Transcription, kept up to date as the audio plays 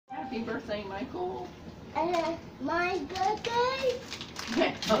Happy birthday, Michael. My birthday?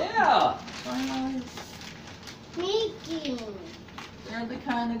 Yeah. Mickey. They're the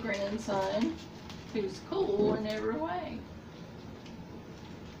kind of grandson who's cool in every way.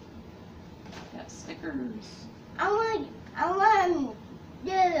 Got stickers. I want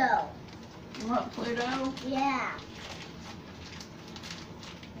Pluto. You want Pluto? Yeah.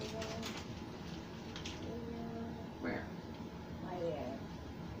 Where?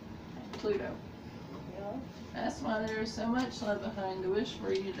 Pluto. That's why there's so much love behind the wish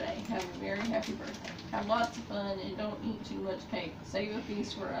for you today. Have a very happy birthday. Have lots of fun and don't eat too much cake. Save a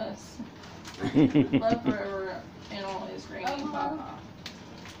piece for us. Love forever and always, Granny and Papa.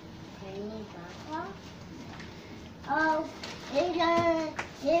 Granny Papa? Oh, you're gonna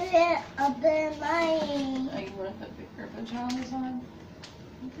give it up in my... Oh, you want to put your pajamas on?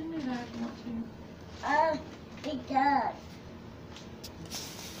 You can do that if you want to. Because...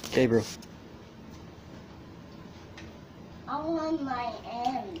 Gabriel. I want my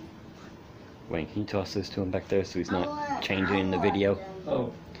end. Wayne, can you toss those to him back there so he's not I changing in the want video? them.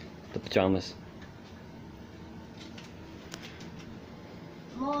 Oh. The pajamas.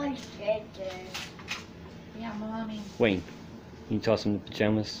 More stickers. Yeah, Mommy. Wayne, can you toss him the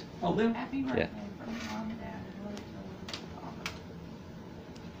pajamas? Oh, them? Happy birthday from Mom and Dad.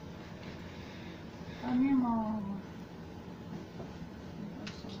 I'm your mom.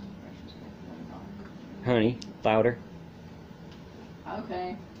 Honey, louder.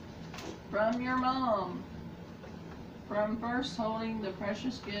 Okay. From your mom. From first holding the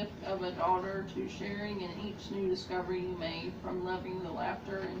precious gift of a daughter to sharing in each new discovery you made, from loving the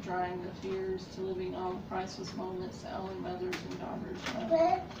laughter and drying the tears to living all the priceless moments that only mothers and daughters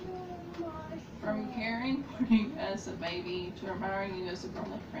love. From caring for you as a baby to admiring you as a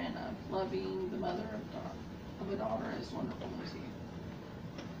grown-up friend of loving the mother of a daughter as wonderful as you.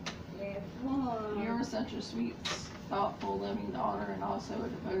 You are such a sweet, thoughtful, loving daughter and also a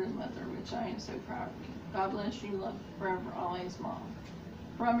devoted mother, which I am so proud of you. God bless you, love forever, always, Mom.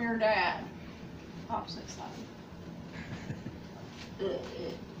 From your dad. Opposite side.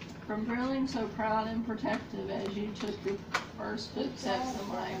 From feeling so proud and protective as you took your first footsteps in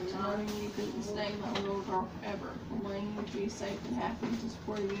life, to knowing you couldn't stay my little girl forever, from wanting you to be safe and happy, to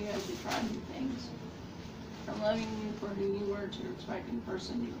supporting you as you try new things. From loving you for who you were to respecting the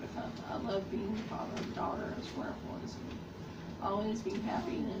person you become. I love being the father and daughter as wonderful as you. Always be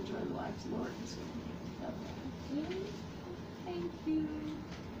happy and enjoy the life the Lord has given you. Love you. Thank you.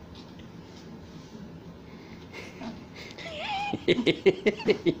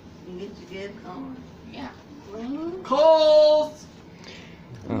 You get your gift on. Yeah. Coles!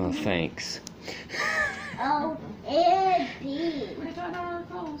 Oh, thanks. Oh, it's B. What about our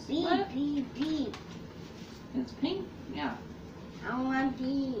goals? B, What? B, B. It's pink? Yeah. I want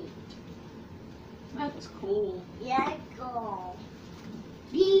B. That's cool. Yeah, go.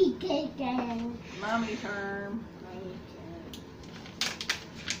 B taken. Mommy term.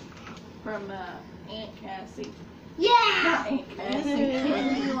 From Aunt Cassie. Yeah! Not Aunt Cassie.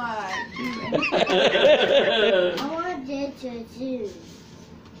 Really like. I want this too.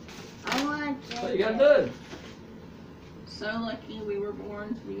 I want this. What you got done? So lucky we were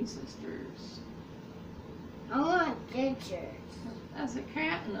born to be sisters. I want pictures. That's a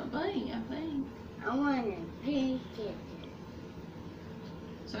cat and a bunny, I think. I want a big picture.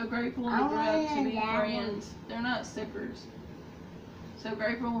 So grateful we I grew up to want be that friends. They're not stickers. So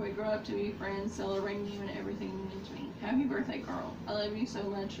grateful we grew up to be friends, celebrating you and everything you mean to me. Happy birthday, Carl. I love you so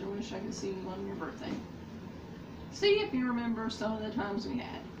much. I wish I could see you on your birthday. See if you remember some of the times we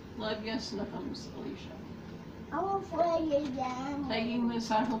had. Love you, Snookums, Alicia. I want to play you down. Taking the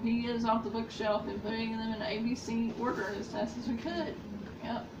encyclopedias off the bookshelf and putting them in ABC order as fast as we could.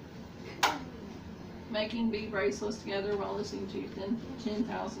 Yep. Making bead bracelets together while listening to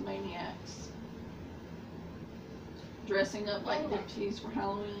 10,000 Maniacs. Dressing up like gypsies for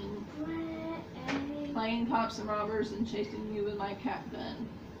Halloween. Playing cops and robbers and chasing you with my cat gun.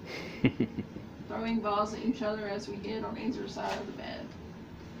 Throwing balls at each other as we hid on either side of the bed.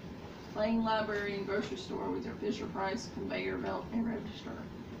 Playing library and grocery store with your Fisher-Price conveyor belt and register.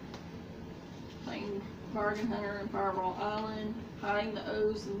 Playing bargain hunter and Fireball Island. Hiding the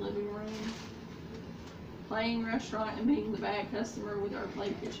O's in the living room. Playing restaurant and being the bad customer with our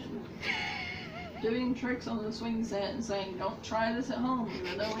play kitchen. Doing tricks on the swing set and saying, don't try this at home,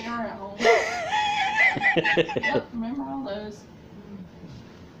 even though we are at home. Yep, remember all those.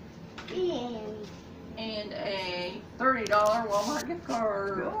 And a $30 Walmart gift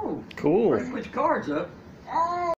card. Oh. Cool. Switch cards up.